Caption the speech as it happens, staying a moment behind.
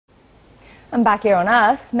And back here on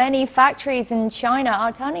Earth, many factories in China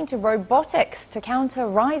are turning to robotics to counter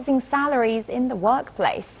rising salaries in the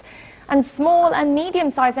workplace. And small and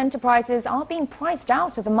medium-sized enterprises are being priced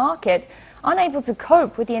out of the market, unable to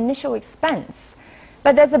cope with the initial expense.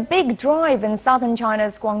 But there's a big drive in southern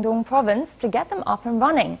China's Guangdong province to get them up and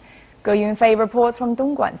running. Ge Yunfei reports from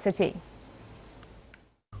Dongguan City.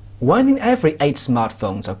 1 in every 8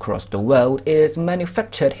 smartphones across the world is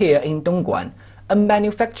manufactured here in Dongguan, a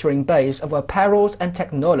manufacturing base of apparels and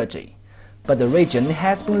technology. But the region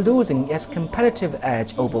has been losing its competitive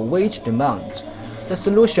edge over wage demands. The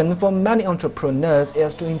solution for many entrepreneurs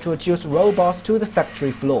is to introduce robots to the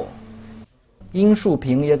factory floor. Ying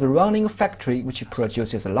Shuping is running a factory which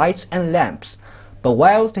produces lights and lamps, but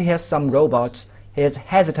whilst he has some robots, he is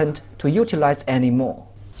hesitant to utilize any more.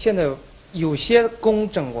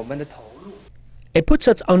 It puts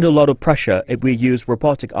us under a lot of pressure if we use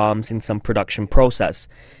robotic arms in some production process.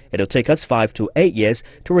 It'll take us 5 to 8 years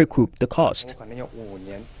to recoup the cost.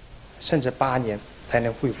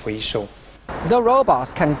 The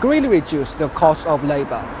robots can greatly reduce the cost of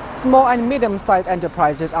labor. Small and medium-sized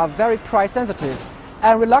enterprises are very price-sensitive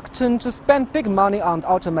and reluctant to spend big money on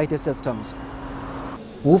automated systems.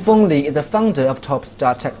 Wu Fengli is the founder of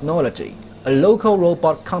Topstar Technology, a local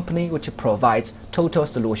robot company which provides total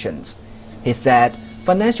solutions. He said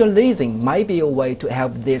financial leasing might be a way to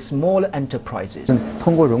help these smaller enterprises.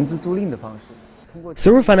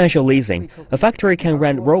 Through financial leasing, a factory can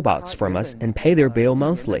rent robots from us and pay their bill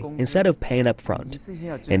monthly instead of paying up front.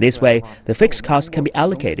 In this way, the fixed cost can be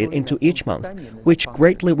allocated into each month, which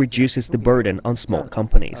greatly reduces the burden on small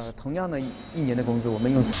companies. And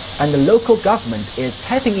the local government is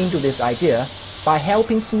tapping into this idea by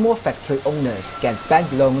helping small factory owners get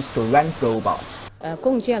bank loans to rent robots.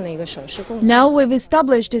 Now we've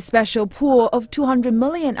established a special pool of 200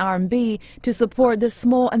 million RMB to support the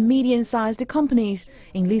small and medium-sized companies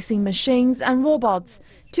in leasing machines and robots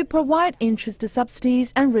to provide interest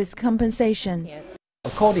subsidies and risk compensation.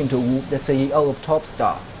 According to Wu, the CEO of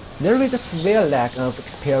Topstar, there is a severe lack of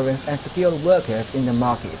experienced and skilled workers in the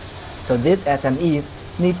market, so these SMEs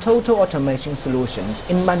need total automation solutions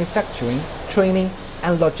in manufacturing, training,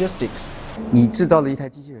 and logistics.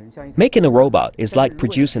 Making a robot is like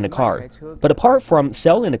producing a car, but apart from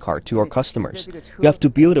selling the car to your customers, you have to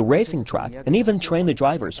build a racing track and even train the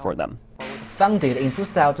drivers for them. Founded in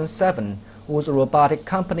 2007, Wu's robotic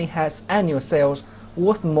company has annual sales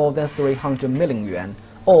worth more than 300 million yuan,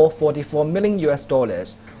 or $44 million,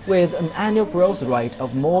 with an annual growth rate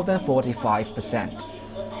of more than 45%.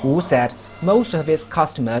 Wu said most of his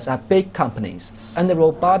customers are big companies, and the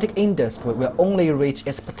robotic industry will only reach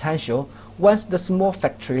its potential once the small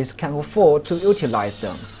factories can afford to utilize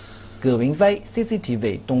them. Ge Yunfei,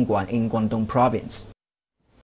 CCTV, Dongguan in Guangdong Province.